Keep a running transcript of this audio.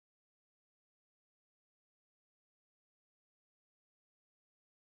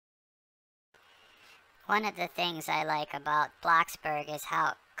One of the things I like about Bloxburg is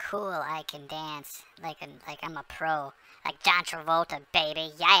how cool I can dance. Like I'm a pro. Like John Travolta,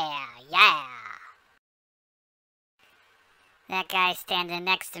 baby. Yeah, yeah. That guy standing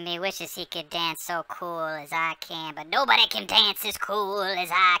next to me wishes he could dance so cool as I can, but nobody can dance as cool as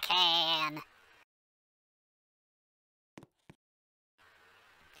I can.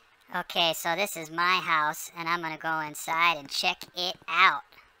 Okay, so this is my house, and I'm gonna go inside and check it out.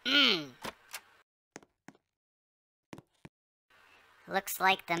 Looks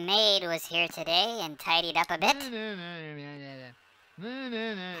like the maid was here today and tidied up a bit.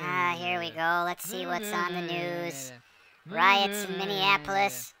 Here we go. Let's see what's on the news. Riots in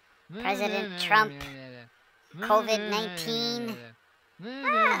Minneapolis. President Trump. COVID-19.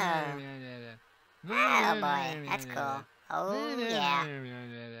 Oh. Oh boy, that's cool. Oh yeah.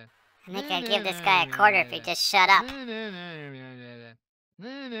 I think I'd give this guy a quarter if he'd just shut up.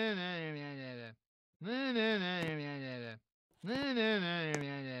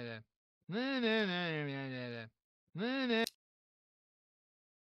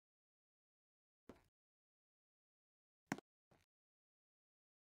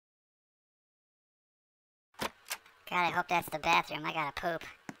 God, I hope that's the bathroom. I gotta poop.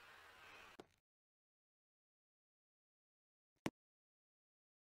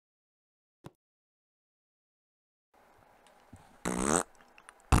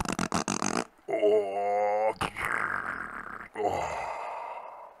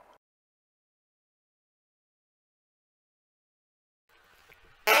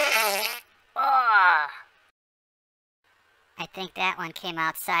 I think that one came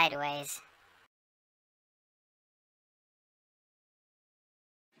out sideways.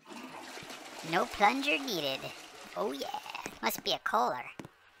 No plunger needed. Oh yeah, must be a Kohler.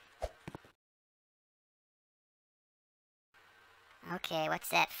 Okay, what's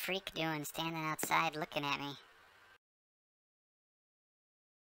that freak doing standing outside looking at me?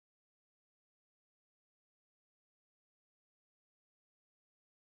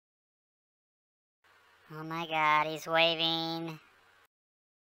 Oh my god, he's waving.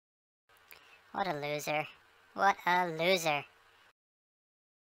 What a loser. What a loser.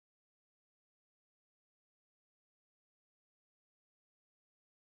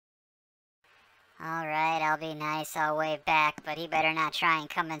 Alright, I'll be nice, I'll wave back, but he better not try and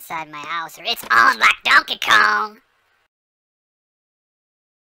come inside my house or it's on like Donkey Kong!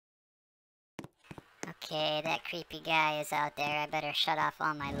 Okay, that creepy guy is out there. I better shut off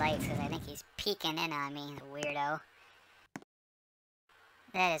all my lights because I think he's peeking in on me, the weirdo.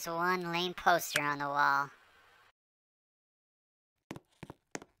 That is one lame poster on the wall.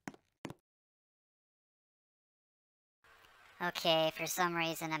 Okay, for some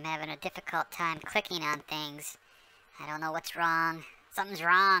reason I'm having a difficult time clicking on things. I don't know what's wrong. Something's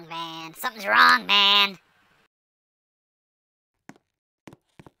wrong, man. Something's wrong, man!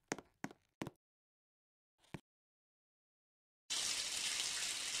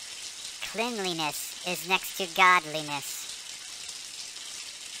 Cleanliness is next to godliness.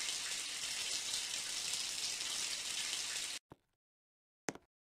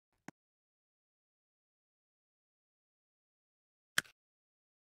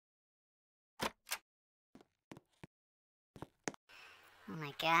 Oh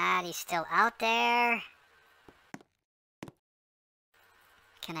my god, he's still out there?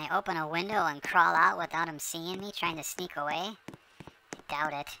 Can I open a window and crawl out without him seeing me trying to sneak away? I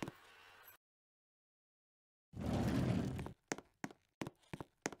doubt it.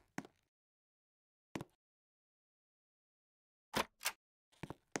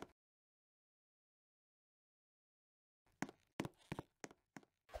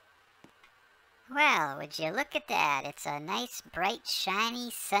 Well, would you look at that? It's a nice, bright, shiny,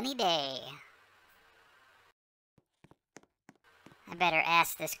 sunny day. I better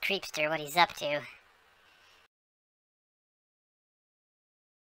ask this creepster what he's up to.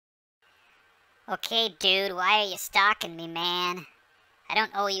 Okay, dude, why are you stalking me, man? I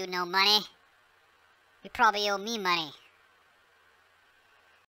don't owe you no money. You probably owe me money.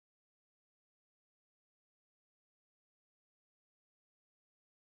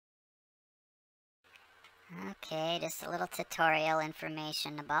 Okay, just a little tutorial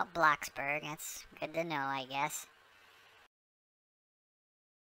information about Bloxburg. That's good to know, I guess.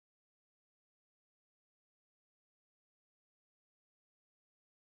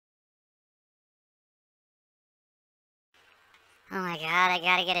 Oh my god, I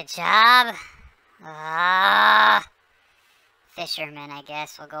gotta get a job? Fisherman, I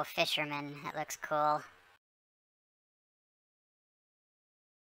guess. We'll go fisherman. That looks cool.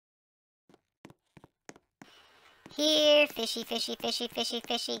 Here, fishy, fishy, fishy, fishy,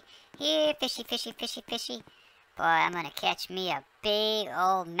 fishy. Here, fishy, fishy, fishy, fishy. Boy, I'm gonna catch me a big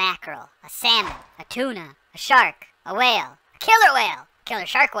old mackerel, a salmon, a tuna, a shark, a whale, a killer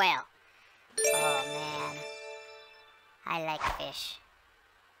shark whale. Oh man, I like fish.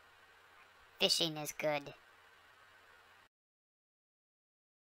 Fishing is good.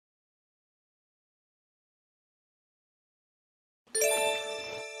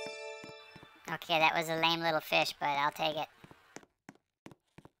 Okay, that was a lame little fish, but I'll take it.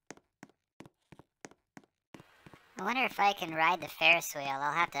 I wonder if I can ride the Ferris wheel.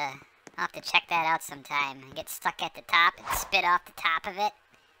 I'll have to check that out sometime. Get stuck at the top and spit off the top of it.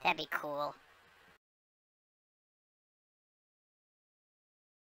 That'd be cool.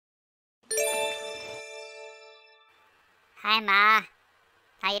 Hi, Ma.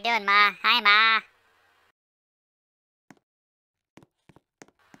 How you doing, Ma? Hi, Ma.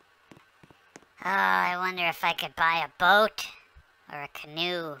 Oh, I wonder if I could buy a boat, or a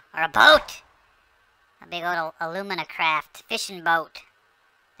canoe, or a boat! A big old alumina craft fishing boat.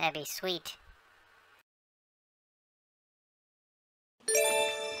 That'd be sweet.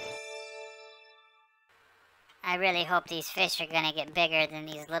 I really hope these fish are gonna get bigger than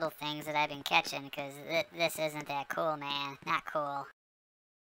these little things that I've been catching, because this isn't that cool, man. Not cool.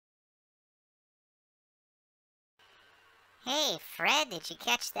 Hey, Fred, did you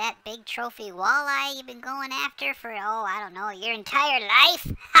catch that big trophy walleye you've been going after for, oh, I don't know, your entire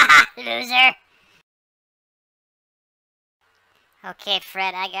life? Haha, loser! Okay,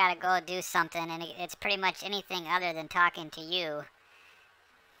 Fred, I gotta go do something, and it's pretty much anything other than talking to you.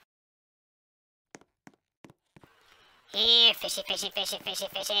 Here, fishy, fishy, fishy, fishy,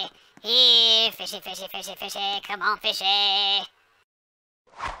 fishy. Here, fishy, fishy, fishy, fishy. Come on, fishy.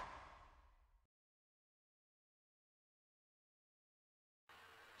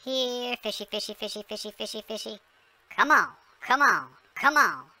 Here, fishy, fishy, fishy, fishy, fishy, fishy. Come on, come on, come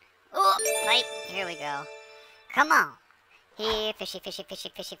on. Oh, right, here we go. Come on. Here, fishy, fishy,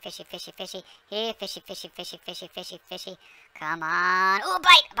 fishy, fishy, fishy, fishy, fishy. Here, fishy, fishy, fishy, fishy, fishy, fishy. Come on. Oh,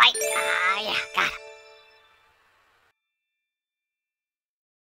 bite, bite. Ah, yeah, got him.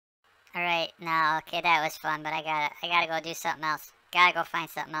 Alright, no, okay, that was fun, but I gotta go do something else. Gotta go find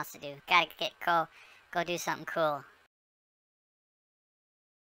something else to do. Gotta go do something cool.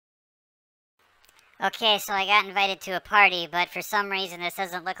 Okay, so I got invited to a party, but for some reason this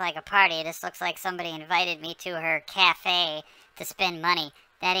doesn't look like a party. This looks like somebody invited me to her cafe to spend money.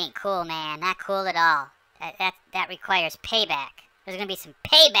 That ain't cool, man. Not cool at all. That requires payback. There's gonna be some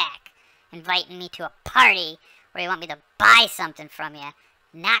payback inviting me to a party where you want me to buy something from you.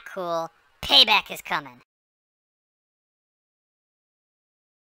 Not cool. Payback is coming.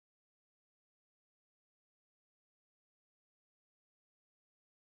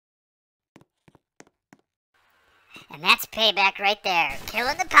 And that's payback right there.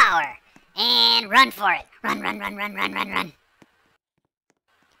 Killing the power. And run for it. Run, run, run, run, run, run, run.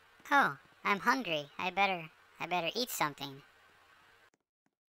 Oh, I'm hungry. I better eat something.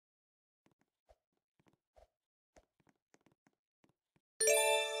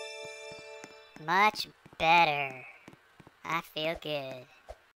 Much better. I feel good.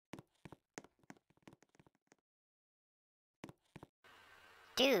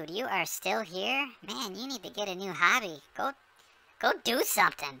 Dude, you are still here? Man, you need to get a new hobby. Go do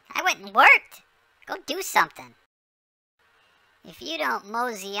something. I went and worked. Go do something. If you don't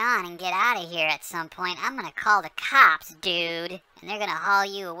mosey on and get out of here at some point, I'm gonna call the cops, dude. And they're gonna haul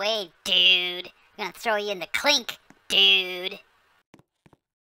you away, dude. I'm gonna throw you in the clink, dude.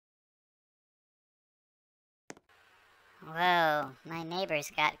 Whoa, my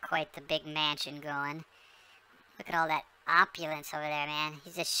neighbor's got quite the big mansion going. Look at all that opulence over there, man.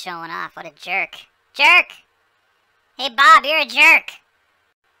 He's just showing off. What a jerk. Jerk! Hey, Bob, you're a jerk.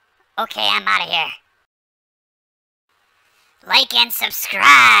 Okay, I'm out of here. Like and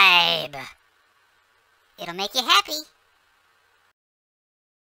subscribe. It'll make you happy.